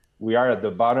now. We are at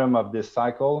the bottom of this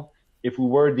cycle. If we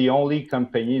were the only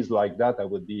companies like that, I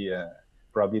would be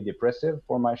probably depressive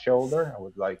for my shareholder. I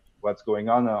would like, what's going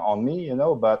on me, you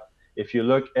know? But if you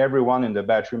look everyone in the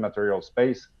battery material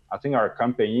space, I think our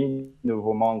company,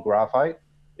 Nouveau Monde Graphite,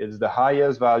 is the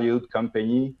highest valued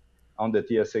company on the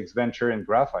TSX venture in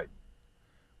graphite.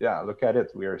 Yeah, look at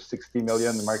it. We are 60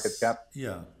 million market cap.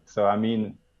 Yeah. So I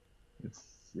mean,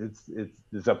 it's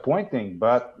disappointing.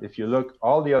 But if you look,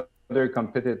 all the other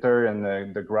competitor in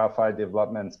the graphite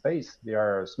development space, they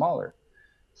are smaller.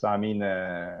 So I mean,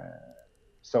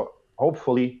 so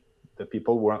hopefully the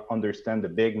people will understand the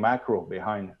big macro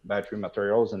behind battery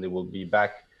materials, and they will be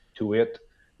back to it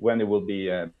when it will be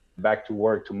back to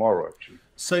work tomorrow. Actually.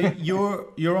 So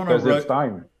you're on because a road. it's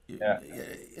time. Yeah.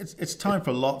 It's time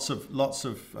for lots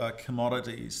of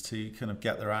commodities to kind of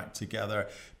get their act together,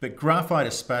 but graphite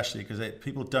especially because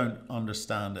people don't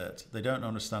understand it. They don't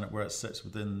understand it where it sits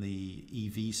within the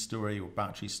EV story or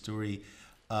battery story,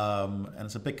 and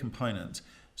it's a big component.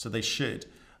 So they should.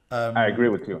 I agree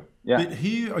with you. Yeah. But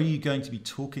who are you going to be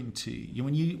talking to?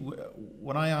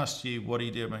 When I asked you what do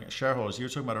you do about shareholders, you were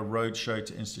talking about a roadshow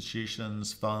to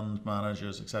institutions, fund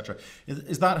managers, etc.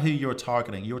 Is that who you're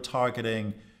targeting? You're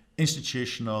targeting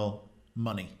institutional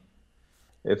money.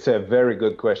 It's a very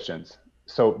good question.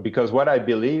 So because what I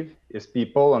believe is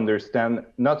people understand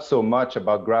not so much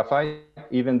about graphite,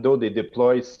 even though they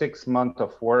deploy 6 months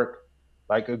of work,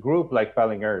 like a group like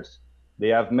Palingers, they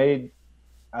have made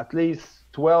at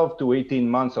least 12 to 18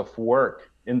 months of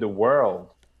work in the world,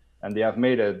 and they have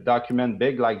made a document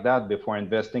big like that before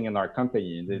investing in our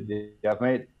company. They have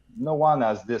made, no one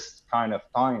has this kind of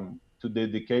time to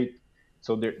dedicate.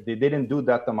 So they didn't do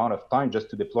that amount of time just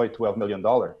to deploy $12 million.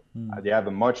 They have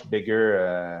a much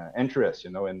bigger interest, you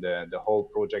know, in the whole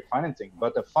project financing.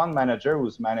 But a fund manager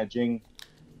who's managing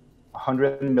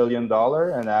 $100 million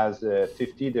and has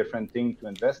 50 different things to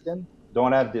invest in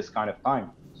don't have this kind of time.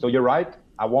 So you're right.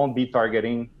 I won't be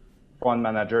targeting fund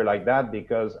manager like that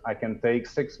because I can take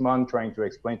 6 months trying to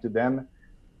explain to them.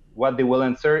 What they will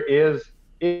answer is,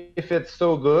 if it's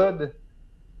so good,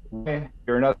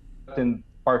 you're not in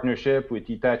partnership with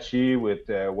Hitachi, with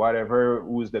whatever,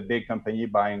 who's the big company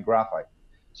buying graphite.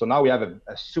 So now we have a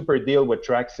super deal with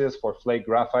Traxys for flake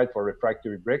graphite for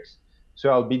refractory bricks.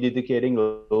 So I'll be dedicating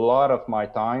a lot of my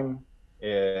time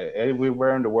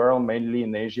everywhere in the world, mainly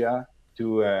in Asia,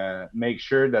 to make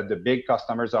sure that the big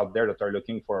customers out there that are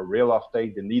looking for a real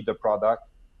offtake, they need the product,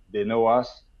 they know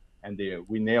us, and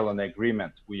we nail an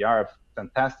agreement. We are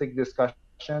fantastic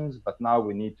discussions, but now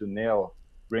we need to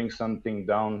bring something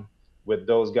down with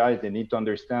those guys. They need to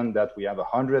understand that we have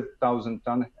 100,000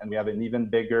 tons and we have an even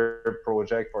bigger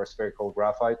project for spherical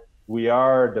graphite. We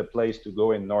are the place to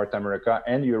go in North America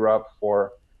and Europe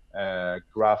for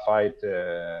graphite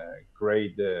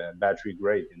grade, battery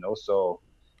grade, you know.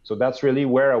 So that's really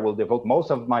where I will devote most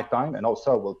of my time, and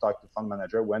also I will talk to fund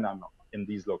manager when I'm in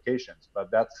these locations. But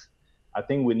I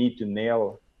think we need to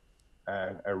nail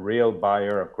a real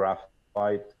buyer of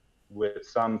graphite with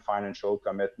some financial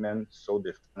commitment, so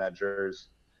the managers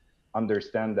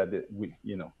understand that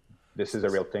this is a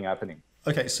real thing happening.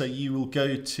 Okay, so you will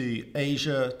go to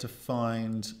Asia to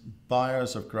find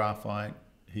buyers of graphite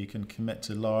who can commit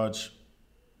to large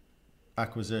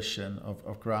acquisition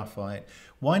of graphite.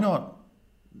 Why not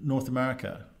North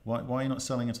America? Why are you not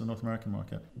selling into the North American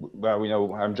market?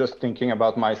 Well, I'm just thinking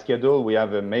about my schedule. We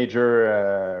have a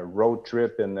major road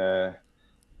trip in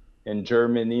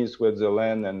Germany,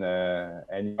 Switzerland,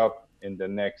 and up in the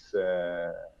next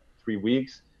 3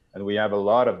 weeks. And we have a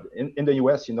lot of, in the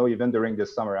US, even during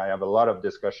this summer, I have a lot of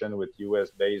discussion with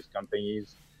US-based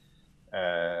companies.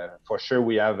 For sure,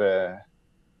 we have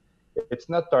it's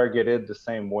not targeted the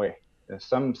same way.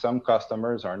 Some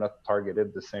customers are not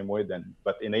targeted the same way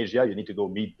but in Asia, you need to go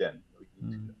meet them. You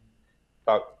need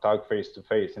to talk face to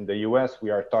face. In the US, we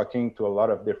are talking to a lot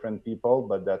of different people,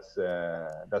 but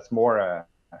that's more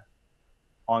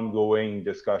ongoing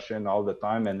discussion all the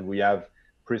time, and we have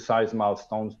precise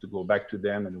milestones to go back to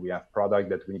them, and we have product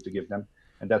that we need to give them,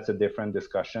 and that's a different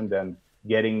discussion than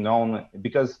getting known,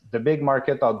 because the big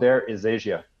market out there is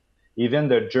Asia. Even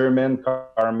the German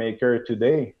car maker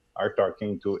today are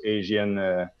talking to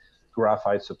Asian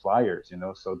graphite suppliers,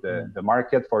 so the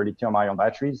market for lithium-ion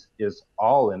batteries is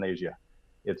all in Asia.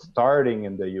 It's starting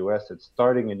in the US, it's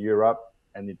starting in Europe,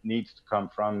 and it needs to come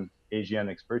from Asian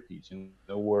expertise.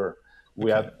 We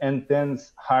have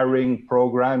intense hiring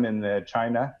program in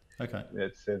China. Okay.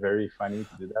 It's very funny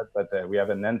to do that, but we have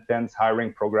an intense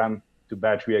hiring program to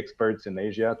battery experts in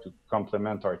Asia to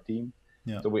complement our team.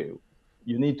 Yeah. So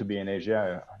you need to be in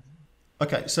Asia.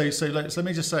 Okay, so let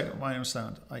me just say what I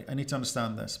understand. I need to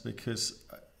understand this because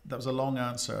that was a long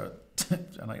answer,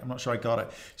 and I'm not sure I got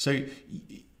it. So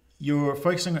you're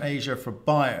focusing on Asia for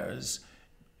buyers.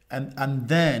 And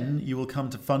then you will come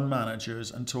to fund managers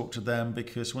and talk to them,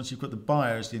 because once you've got the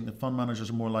buyers, the fund managers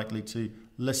are more likely to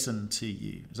listen to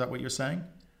you. Is that what you're saying?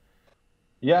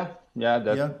 Yeah.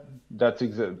 That's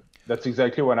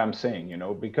exactly what I'm saying.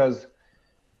 Because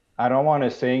I don't want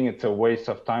to say it's a waste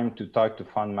of time to talk to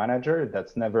fund manager.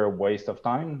 That's never a waste of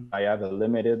time. I have a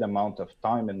limited amount of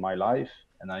time in my life,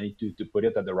 and I need to put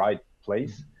it at the right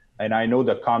place. And I know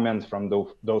the comments from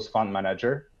those fund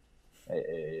manager.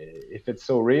 If it's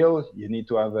so real, you need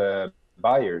to have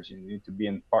buyers. You need to be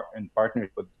in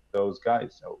partnership with those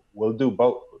guys. So we'll do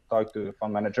both. We'll talk to the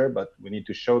fund manager, but we need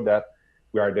to show that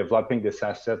we are developing this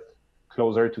asset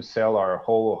closer to sell our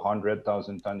whole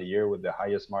 100,000 ton a year with the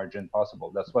highest margin possible.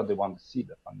 That's what they want to see,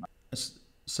 the fund manager.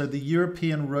 So the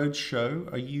European roadshow,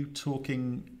 are you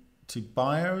talking to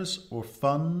buyers or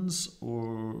funds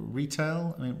or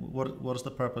retail? I mean, what is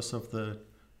the purpose of the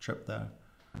trip there?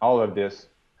 All of this.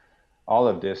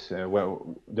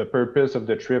 Well, the purpose of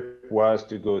the trip was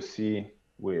to go see.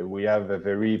 We have a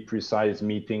very precise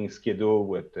meeting schedule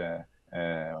with a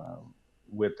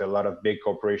lot of big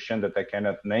corporations that I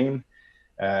cannot name.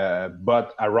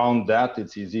 But around that,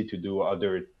 it's easy to do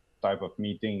other type of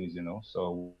meetings,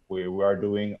 So we are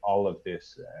doing all of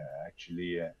this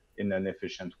actually in an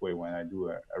efficient way. When I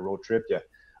do a road trip,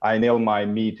 I nail my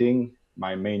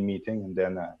main meeting, and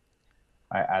then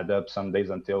I add up some days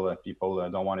until people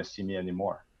don't want to see me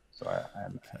anymore. So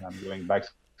I'm going back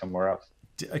somewhere else.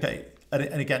 Okay,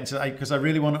 and again, because I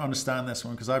really want to understand this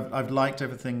one, because I've liked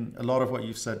everything, a lot of what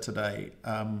you've said today,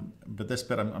 but this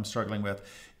bit I'm struggling with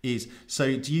is,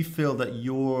 so do you feel that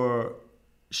your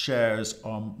shares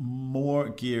are more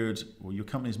geared, or your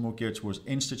company is more geared towards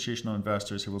institutional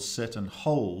investors who will sit and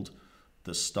hold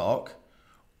the stock?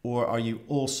 Or are you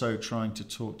also trying to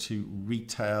talk to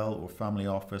retail or family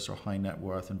office or high net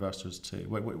worth investors too?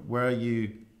 Where are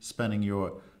you spending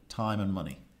your time and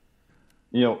money?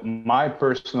 My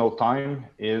personal time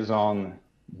is on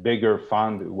bigger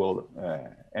fund who will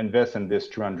invest in this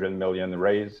 200 million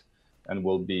raise and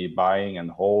will be buying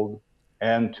and hold,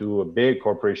 and to a big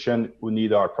corporation who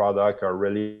need our product, are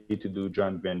ready to do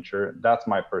joint venture. That's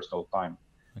my personal time.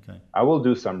 Okay. I will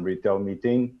do some retail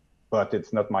meeting, but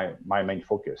it's not my main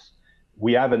focus.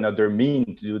 We have another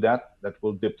mean to do that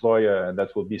will deploy,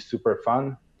 that will be super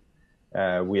fun.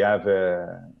 We have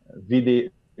a video.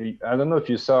 I don't know if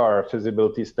you saw our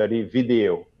feasibility study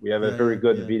video. We have a very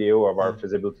good video of our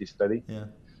feasibility study. Yeah.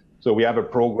 So we have a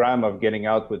program of getting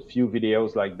out with few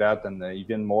videos like that, and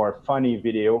even more funny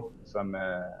video.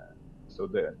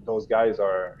 Those guys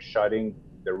are shooting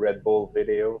the Red Bull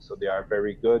video, so they are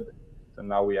very good. So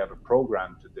now we have a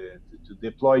program to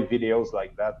deploy videos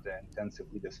like that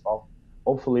intensively this fall.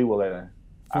 Hopefully,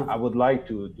 I would like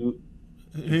to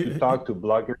talk to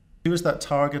bloggers. Who is that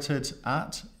targeted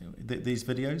at, these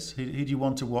videos? Who do you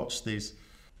want to watch these?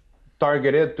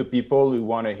 targeted to people who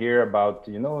want to hear about,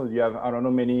 you know, you have, I don't know,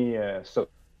 many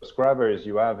subscribers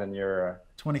you have in your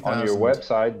on your 20,000.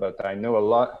 website, but I know a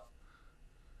lot.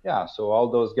 Yeah, so all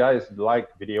those guys like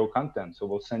video content. So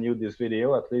we'll send you this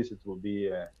video. At least it will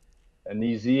be an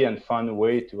easy and fun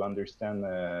way to understand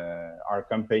our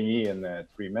company in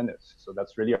 3 minutes. So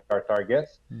that's really our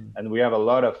targets. And we have a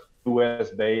lot of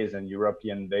US-based and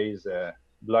European-based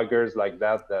bloggers like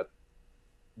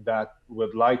that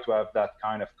would like to have that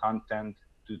kind of content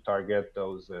to target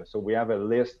those. So we have a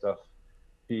list of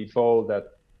people that,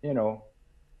 you know,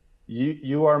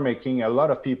 you are making, a lot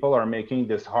of people are making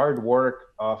this hard work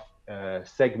of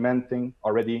segmenting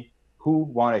already who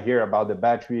want to hear about the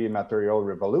battery material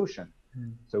revolution.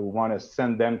 So we want to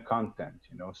send them content,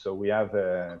 you know. So we have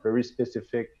a very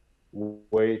specific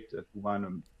way to want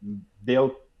to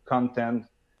build content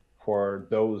for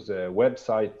those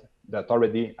websites that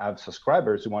already have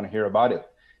subscribers who want to hear about it.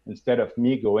 Instead of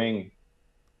me going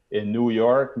in New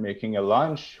York, making a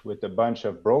lunch with a bunch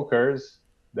of brokers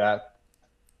that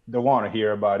don't want to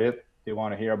hear about it. They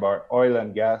want to hear about oil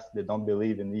and gas. They don't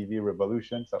believe in EV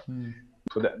revolution.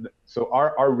 So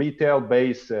our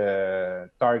retail-based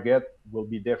target will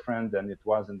be different than it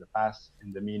was in the past,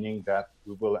 in the meaning that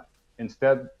we will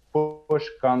instead push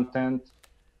content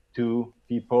to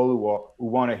people who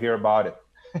want to hear about it.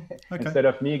 Okay. Instead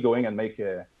of me going and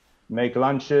make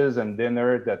lunches and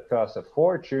dinner that cost a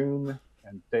fortune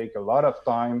and take a lot of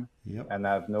time and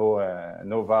have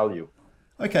no value.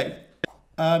 Okay.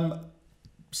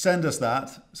 Send us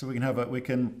that so we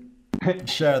can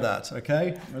share that.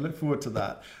 Okay, I look forward to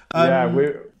that.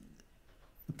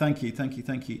 Thank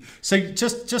you. So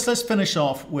just let's finish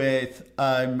off with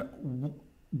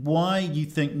why you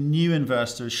think new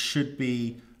investors should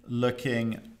be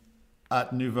looking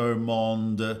at Nouveau,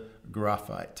 Monde,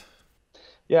 Graphite.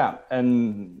 Yeah,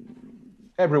 and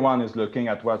everyone is looking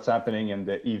at what's happening in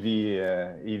the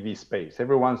EV space.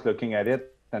 Everyone's looking at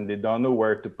it, and they don't know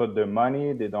where to put their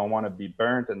money. They don't want to be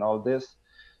burnt and all this.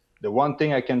 The one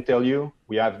thing I can tell you,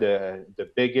 we have the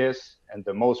biggest and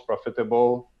the most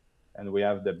profitable, and we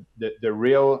have the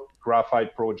real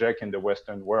graphite project in the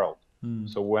Western world.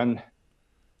 So when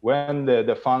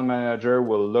the fund manager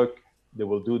will look, they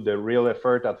will do the real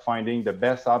effort at finding the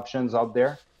best options out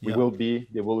there. They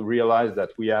will realize that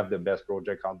we have the best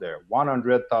project out there.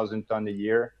 100,000 tons a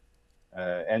year,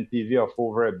 NPV of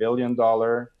over $1 billion.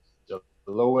 The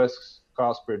lowest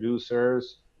cost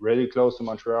producers, really close to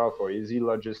Montreal for easy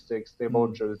logistics, stable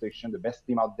jurisdiction, the best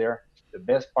team out there, the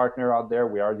best partner out there.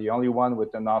 We are the only one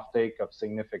with an offtake of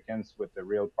significance with a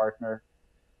real partner.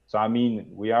 So, I mean,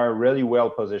 we are really well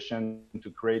positioned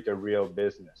to create a real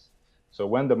business. So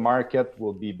when the market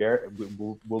will be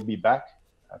back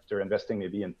after investing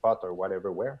maybe in pot or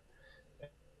whatever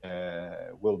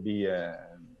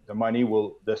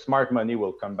the smart money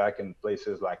will come back in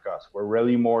places like us. We're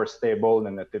really more stable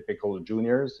than the typical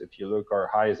juniors. If you look, our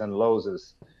highs and lows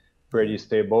is pretty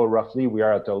stable. Roughly, we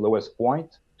are at the lowest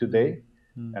point today,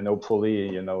 and hopefully,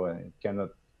 it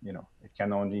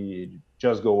can only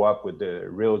just go up with the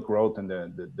real growth and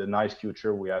the nice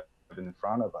future we have in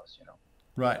front of us.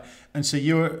 Right, and so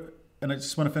and I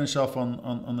just want to finish off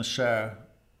on the share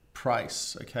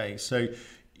price. Okay, so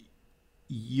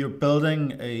you're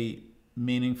building a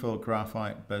meaningful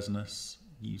graphite business.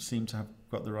 You seem to have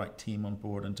got the right team on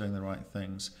board and doing the right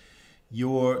things.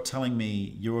 You're telling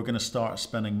me you're going to start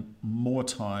spending more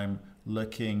time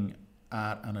looking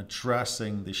at and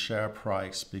addressing the share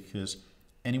price, because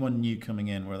anyone new coming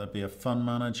in, whether it be a fund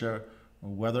manager or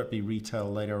whether it be retail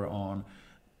later on,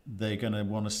 they're going to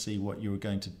want to see what you're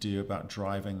going to do about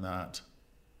driving that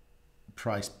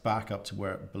price back up to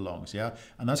where it belongs. Yeah,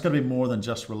 and that's going to be more than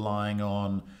just relying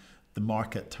on the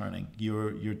market turning.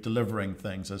 You're delivering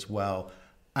things as well,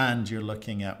 and you're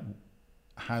looking at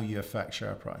how you affect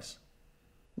share price.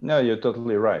 No, you're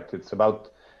totally right. It's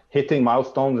about hitting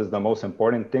milestones is the most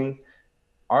important thing.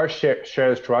 Our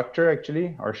share structure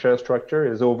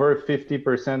is over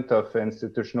 50% of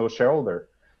institutional shareholder.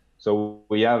 So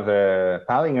we have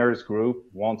Palinger's group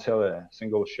won't sell a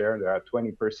single share. They are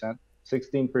 20%,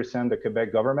 16% the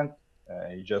Quebec government.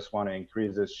 You just want to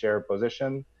increase his share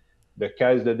position. The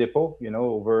Caisse de dépôt,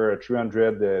 over a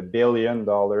 $300 billion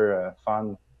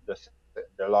fund,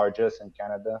 the largest in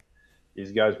Canada.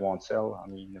 These guys won't sell. I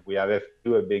mean, we have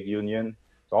F2, a big union.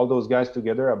 So all those guys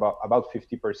together, about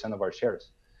 50% of our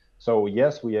shares. So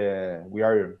yes, we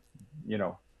are,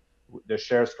 the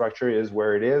share structure is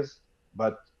where it is,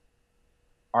 but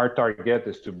our target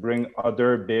is to bring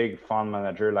other big fund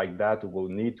manager like that who will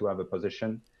need to have a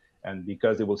position. And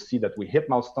because they will see that we hit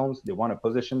milestones, they want to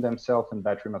position themselves in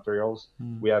battery materials.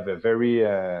 We have a very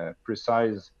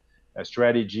precise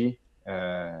strategy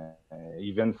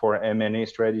even for M&A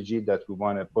strategy that we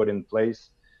want to put in place,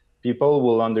 people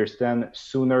will understand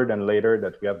sooner than later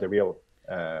that we have the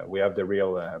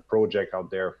real project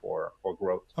out there for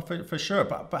growth. Oh, for sure,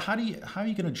 but how are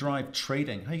you going to drive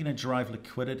trading? How are you going to drive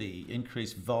liquidity,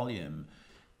 increase volume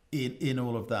in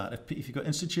all of that? If you've got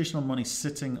institutional money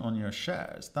sitting on your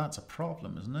shares, that's a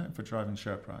problem, isn't it, for driving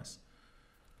share price?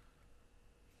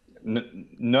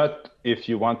 Not if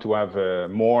you want to have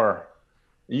more.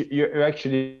 You're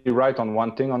actually right on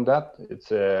one thing on that. It's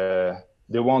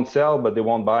they won't sell, but they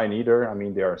won't buy neither. I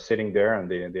mean, they are sitting there and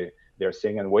they're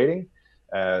sitting and waiting.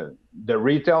 The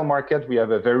retail market, we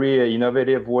have a very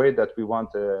innovative way that we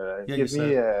want to give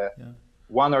me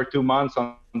 1 or 2 months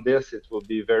on this. It will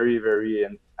be very, very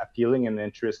appealing and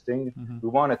interesting. Mm-hmm. We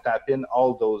want to tap in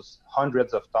all those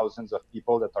hundreds of thousands of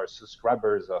people that are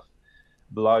subscribers of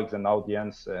blogs and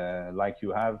audience like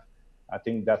you have. I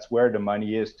think that's where the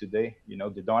money is today. You know,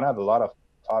 they don't have a lot of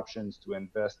options to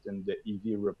invest in the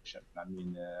EV revolution. I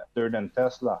mean, other than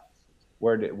Tesla,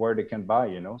 where they can buy,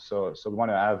 you know. So we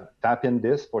want to tap in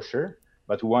this for sure,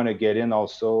 but we want to get in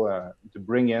also to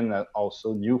bring in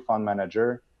also new fund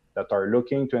manager that are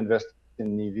looking to invest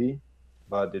in EV,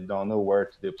 but they don't know where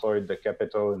to deploy the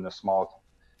capital in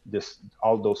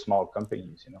all those small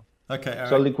companies, you know. Okay. Eric.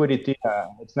 So liquidity,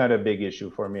 it's not a big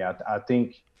issue for me. I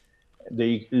think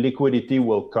the liquidity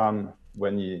will come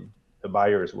when the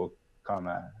buyers will come.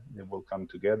 They will come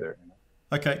together. You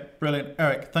know? Okay, brilliant,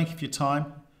 Eric. Thank you for your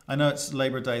time. I know it's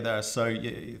Labor Day there, so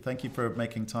thank you for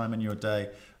making time in your day.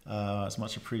 It's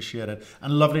much appreciated,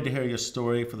 and lovely to hear your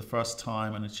story for the first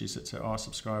time and introduce it to our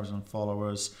subscribers and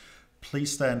followers.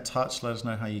 Please stay in touch. Let us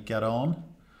know how you get on.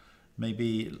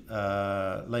 Maybe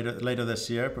later this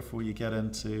year before you get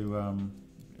into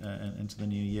the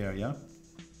new year. Yeah.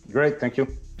 Great. Thank you.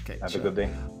 Okay. Have a good day.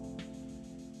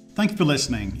 Thank you for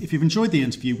listening. If you've enjoyed the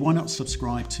interview, why not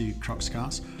subscribe to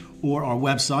Cruxcast or our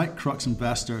website,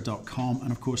 cruxinvestor.com,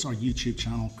 and of course our YouTube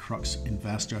channel, Crux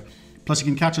Investor. Plus you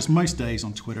can catch us most days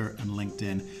on Twitter and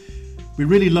LinkedIn. We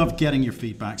really love getting your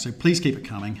feedback, so please keep it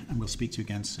coming and we'll speak to you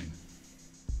again soon.